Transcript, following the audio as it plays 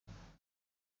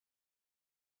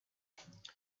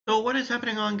So what is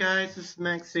happening on, guys? This is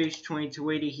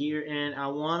MaxSage2280 here, and I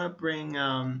want to bring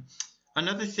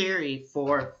another theory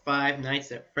for Five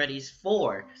Nights at Freddy's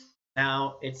 4.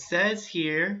 Now, it says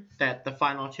here that the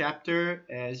final chapter,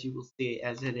 as you will see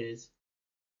as it is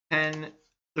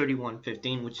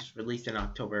 10/31/15, which is released in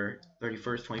October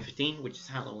 31st, 2015, which is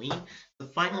Halloween. The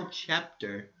final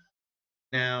chapter.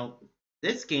 Now,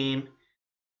 this game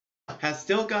has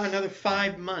still got another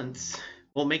 5 months.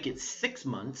 We'll make it 6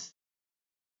 months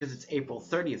because it's April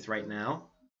 30th right now.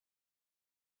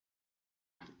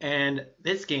 And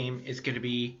this game is going to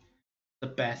be the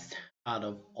best out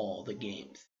of all the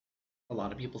games. A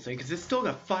lot of people say, because it's still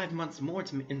got 5 months more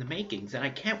in the makings, and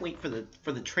I can't wait for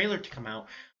the trailer to come out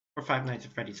for Five Nights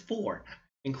at Freddy's 4,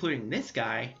 including this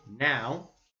guy.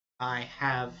 Now,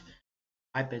 I've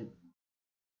been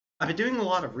doing a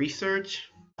lot of research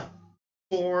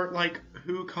for like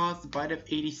who caused the bite of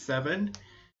 87,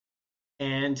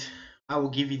 and I will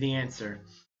give you the answer.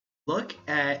 Look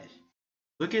at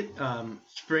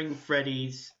Spring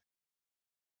Freddy's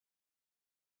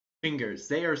fingers.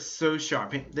 They are so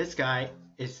sharp. This guy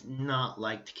is not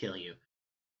like to kill you.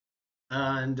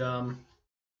 And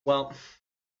well,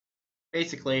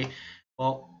 basically,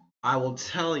 well, I will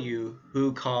tell you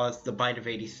who caused the bite of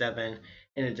 87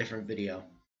 in a different video.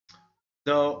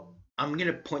 So I'm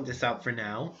gonna point this out for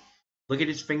now. Look at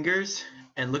his fingers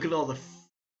and look at all the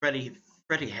Freddy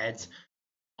heads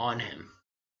on him.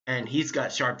 And he's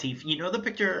got sharp teeth. You know the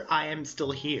picture, I Am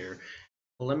Still Here.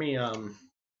 Well, let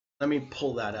me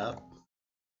pull that up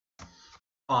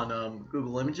on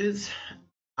Google Images.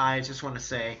 I just want to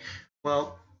say,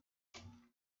 well,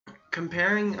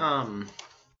 comparing I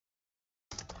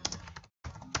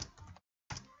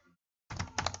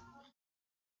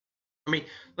mean,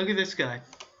 look at this guy.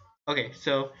 Okay,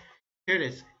 so here it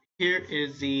is. Here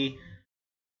is the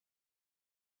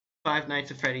Five Nights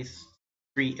at Freddy's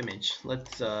 3 image.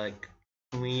 Let's can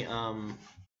we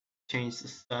change the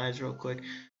size real quick?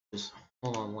 Just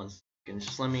hold on one second.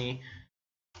 Just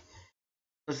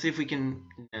let's see if we can.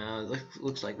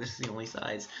 Looks like this is the only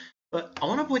size. But I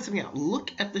want to point something out.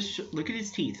 Look at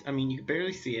his teeth. I mean, you can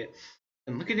barely see it,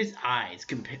 and look at his eyes.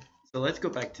 So let's go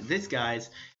back to this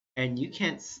guy's, and you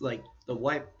can't like the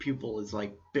white pupil is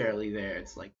like barely there.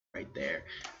 It's like right there.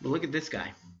 But look at this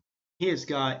guy. He has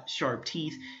got sharp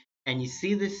teeth, and you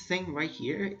see this thing right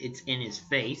here? It's in his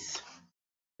face.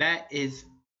 That is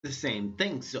the same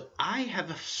thing. So I have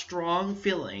a strong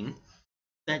feeling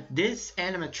that this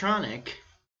animatronic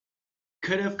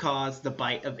could have caused the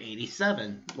bite of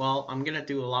 87. Well, I'm gonna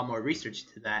do a lot more research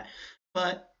to that,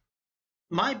 but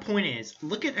my point is,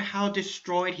 look at how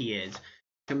destroyed he is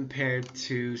compared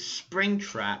to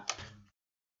Springtrap.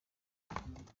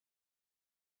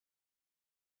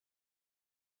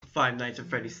 Five Nights at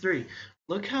Freddy's 3.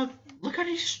 Look how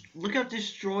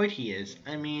destroyed he is.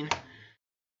 I mean,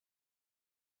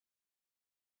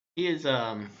 he is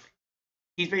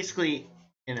he's basically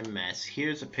in a mess.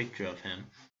 Here's a picture of him.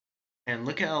 And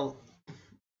look how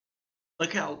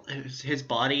his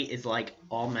body is like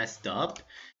all messed up,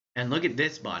 and look at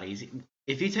this body.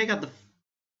 If you take out the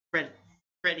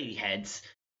Freddy heads,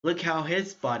 look how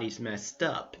his body's messed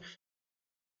up.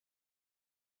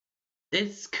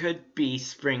 This could be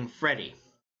Spring Freddy.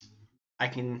 I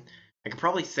can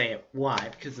probably say it. Why?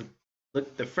 Because of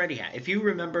the Freddy hat. If you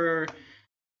remember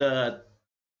the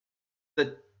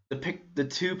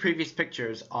two previous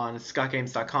pictures on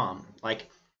ScottGames.com, like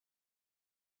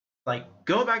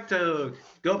go back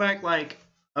like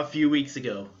a few weeks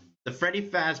ago. The Freddy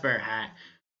Fazbear hat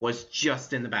was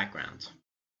just in the background.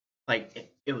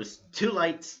 Like it was two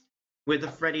lights with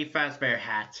a Freddy Fazbear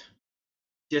hat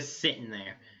just sitting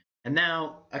there. And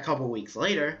now a couple weeks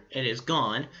later, it is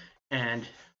gone, and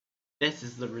this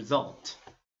is the result.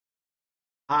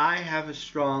 I have a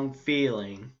strong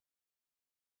feeling.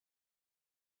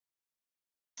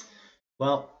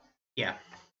 Well, yeah.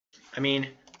 I mean,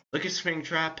 look at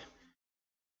Springtrap.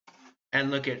 And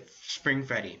look at Spring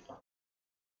Freddy.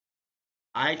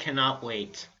 I cannot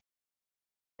wait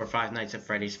for Five Nights at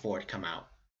Freddy's 4 to come out.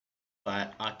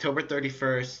 But October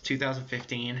 31st,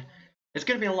 2015, it's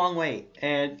going to be a long wait.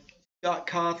 And Scott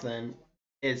Cawthon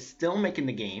is still making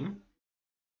the game.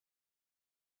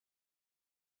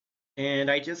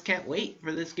 And I just can't wait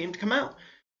for this game to come out.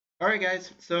 Alright guys,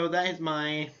 so that is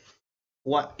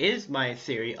what is my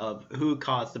theory of who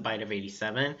caused the bite of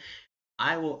 87.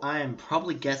 I am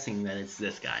probably guessing that it's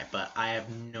this guy, but I have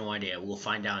no idea. We'll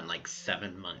find out in like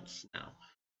 7 months now.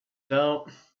 So,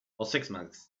 well, 6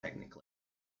 months technically.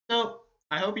 So,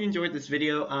 I hope you enjoyed this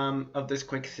video of this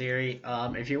quick theory.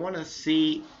 If you want to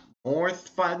see more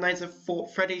Five Nights at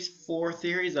Freddy's 4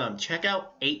 theories, check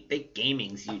out 8-Bit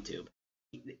Gaming's YouTube.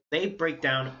 they break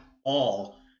down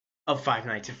all of Five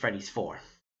Nights at Freddy's 4.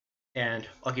 And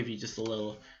I'll give you just a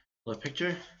little picture.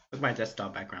 Look at my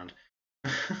desktop background.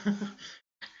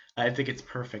 I think it's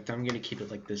perfect. I'm gonna keep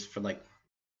it like this for like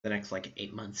the next like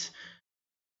 8 months.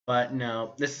 But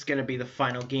no, this is gonna be the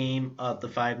final game of the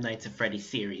Five Nights at Freddy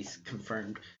series,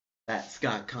 confirmed. That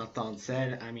Scott Cawthon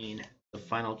said. I mean, the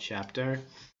final chapter.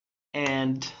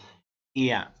 And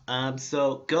yeah,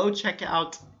 so go check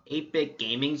out 8-Bit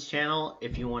Gaming's channel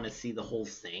if you want to see the whole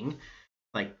thing,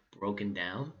 like, broken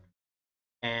down.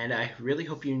 And I really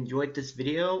hope you enjoyed this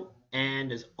video.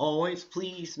 And as always,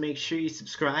 please make sure you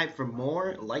subscribe for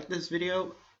more, like this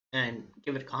video, and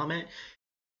give it a comment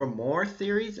for more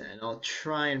theories, and I'll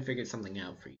try and figure something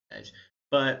out for you guys.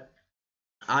 But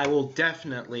I will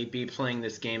definitely be playing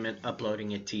this game and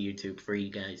uploading it to YouTube for you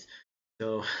guys.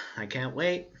 So I can't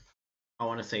wait. I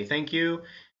want to say thank you.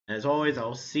 As always,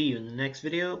 I'll see you in the next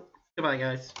video. Goodbye,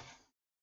 guys.